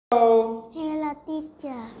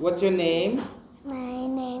What's your name? My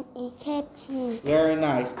name is Katie. Very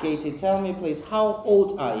nice. Katie, tell me please, how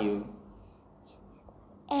old are you?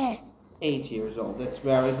 8. 8 years old. That's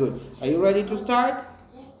very good. Are you ready to start?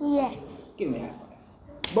 Yeah. Give me a high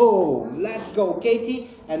five. Boom. Let's go, Katie.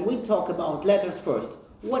 And we talk about letters first.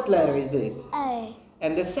 What letter is this? A.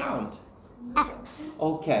 And the sound? A.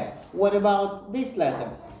 Okay. What about this letter?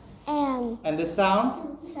 M. And the sound?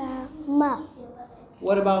 M.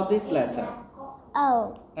 What about this letter?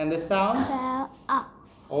 O. And the sound? A.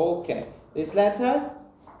 Okay. This letter?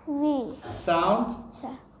 V. Sound?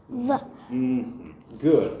 V.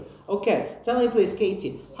 Good. Okay. Tell me please,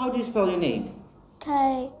 Katie, how do you spell your name?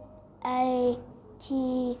 Katie.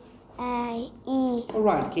 All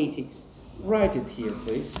right, Katie. Write it here,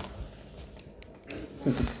 please.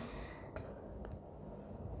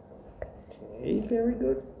 Okay, very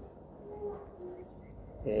good.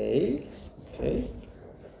 A. Okay.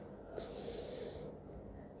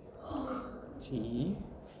 T.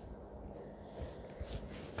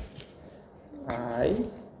 I.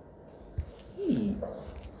 E.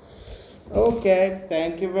 Okay,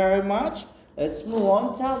 thank you very much. Let's move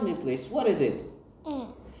on. Tell me, please, what is it?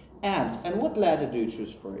 N. And what letter do you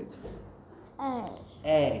choose for it? A.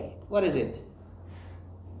 A. What is it?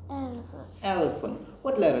 Elephant. Elephant.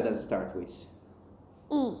 What letter does it start with?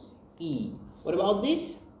 E. E. What about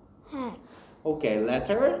this? H. Okay,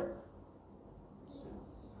 letter?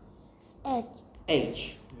 H.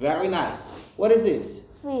 H. Very nice. What is this?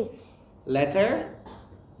 Fish. Letter?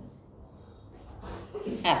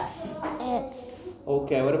 F. F.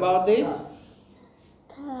 Okay, what about this?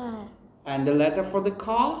 Car. And the letter for the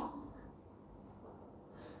car?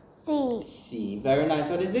 C. C. Very nice.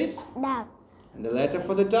 What is this? Duck. And the letter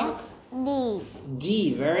for the duck? D.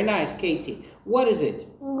 D. Very nice, Katie. What is it?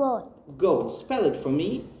 Goat. Goat. Spell it for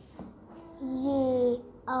me. G-O-A-T.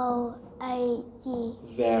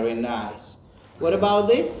 Very nice. What about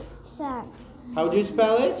this? Sun. How do you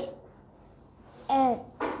spell it? S.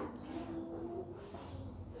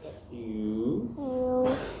 U-N.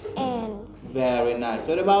 Very nice.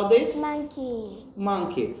 What about this? Monkey.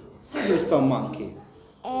 Monkey. How do you spell monkey?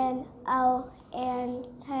 N-O-N-K-E.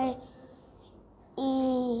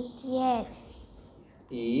 Yes.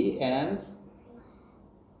 E and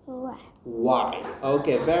Y. Y.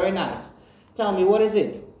 Okay, very nice. Tell me, what is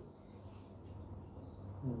it?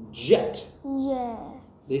 Jet. Yeah.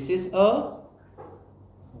 This is a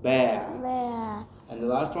bear. Bear. And the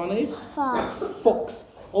last one is? Fox. Fox.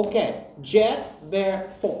 Okay, jet, bear,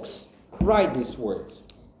 fox. Write these words.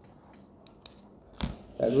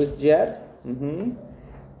 Start with jet.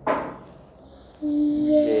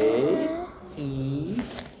 J-E-T.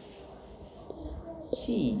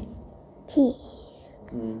 T.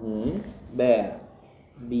 Bear.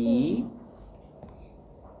 B-E-A-R.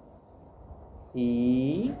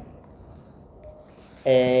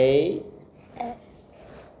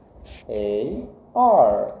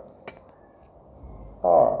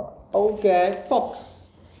 R. Okay, fox.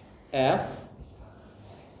 F-O-X.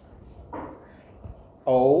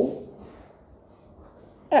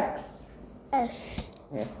 S.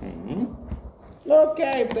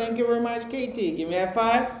 Okay, thank you very much, Katie. Give me a high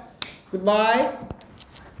five. Goodbye.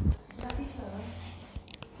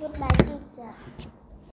 Goodbye.